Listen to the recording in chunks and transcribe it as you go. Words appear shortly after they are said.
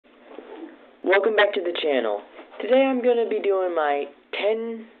Welcome back to the channel. Today I'm going to be doing my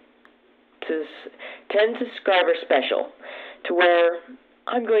 10 subscriber special, to where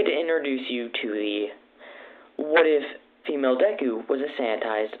I'm going to introduce you to the what if female Deku was a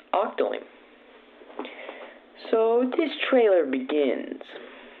sanitized octoling. So this trailer begins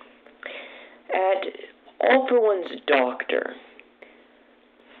at All For One's doctor.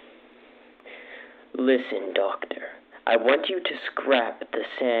 Listen, doctor. I want you to scrap the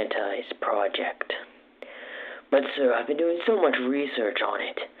sanitized project. But sir, I've been doing so much research on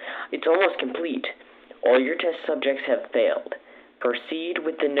it. It's almost complete. All your test subjects have failed. Proceed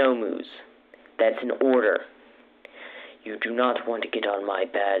with the Nomus. That's an order. You do not want to get on my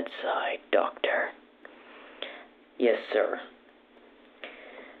bad side, doctor. Yes, sir.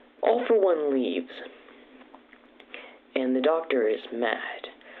 All For One leaves. And the doctor is mad.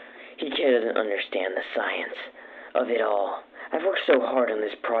 He doesn't understand the science of it all. I've worked so hard on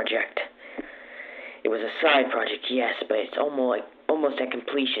this project. It was a side project, yes, but it's almost at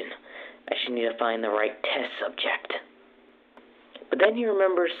completion. I just need to find the right test subject. But then he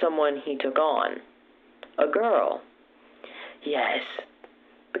remembers someone he took on. A girl. Yes,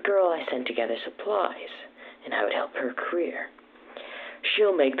 the girl I sent to gather supplies, and I would help her career.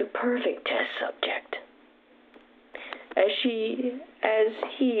 She'll make the perfect test subject. As he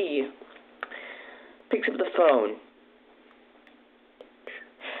picks up the phone.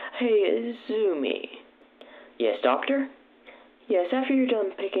 Hey, Izumi. Yes, doctor? Yes, after you're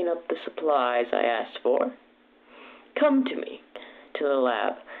done picking up the supplies I asked for, come to me, to the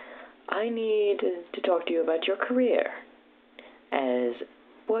lab. I need to talk to you about your career.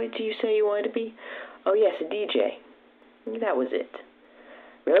 What do you say you wanted to be? Oh yes, a DJ. That was it.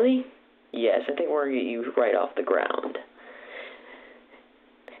 Really? Yes, I think we're going to get you right off the ground.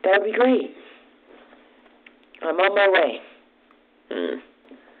 That would be great. I'm on my way.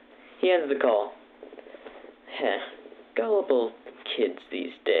 He ends the call. Gullible kids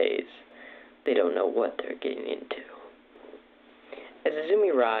these days. They don't know what they're getting into. As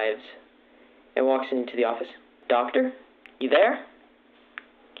Izumi arrives and walks into the office, Doctor, you there?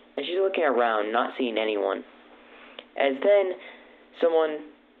 And she's looking around, not seeing anyone. As then someone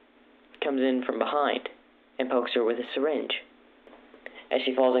comes in from behind and pokes her with a syringe as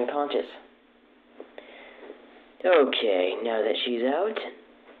she falls unconscious. Okay, now that she's out,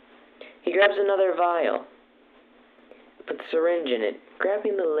 he grabs another vial, puts the syringe in it,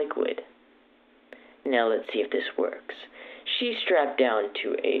 grabbing the liquid. Now let's see if this works. She's strapped down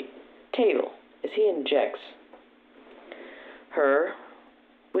to a table as he injects her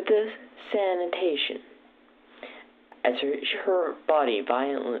with the sanitation, as her body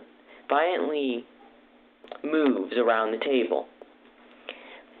violently moves around the table.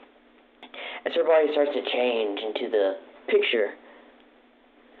 As her body starts to change into the picture.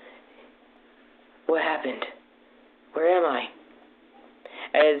 What happened? Where am I?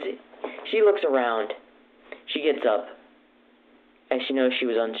 As she looks around, she gets up, as she knows she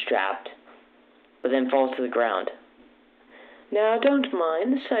was unstrapped, but then falls to the ground. Now, don't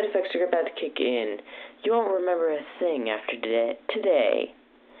mind, the side effects are about to kick in. You won't remember a thing after today.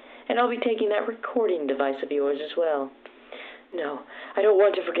 And I'll be taking that recording device of yours as well. No, I don't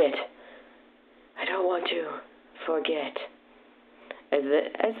want to forget. I don't want to forget. As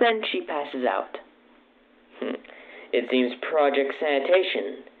then she passes out. It seems Project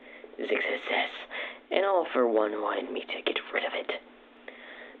Sanitation is a success, and All For One wanted me to get rid of it.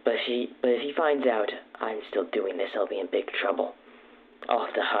 But if he finds out I'm still doing this, I'll be in big trouble. I'll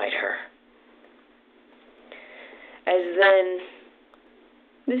have to hide her. As then,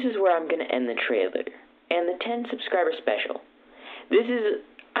 this is where I'm going to end the trailer, and the 10 subscriber special.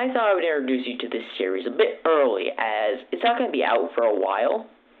 I thought I would introduce you to this series a bit early, as it's not going to be out for a while,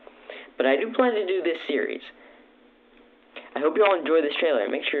 but I do plan to do this series. I hope you all enjoy this trailer.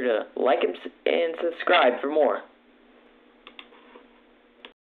 Make sure to like and subscribe for more.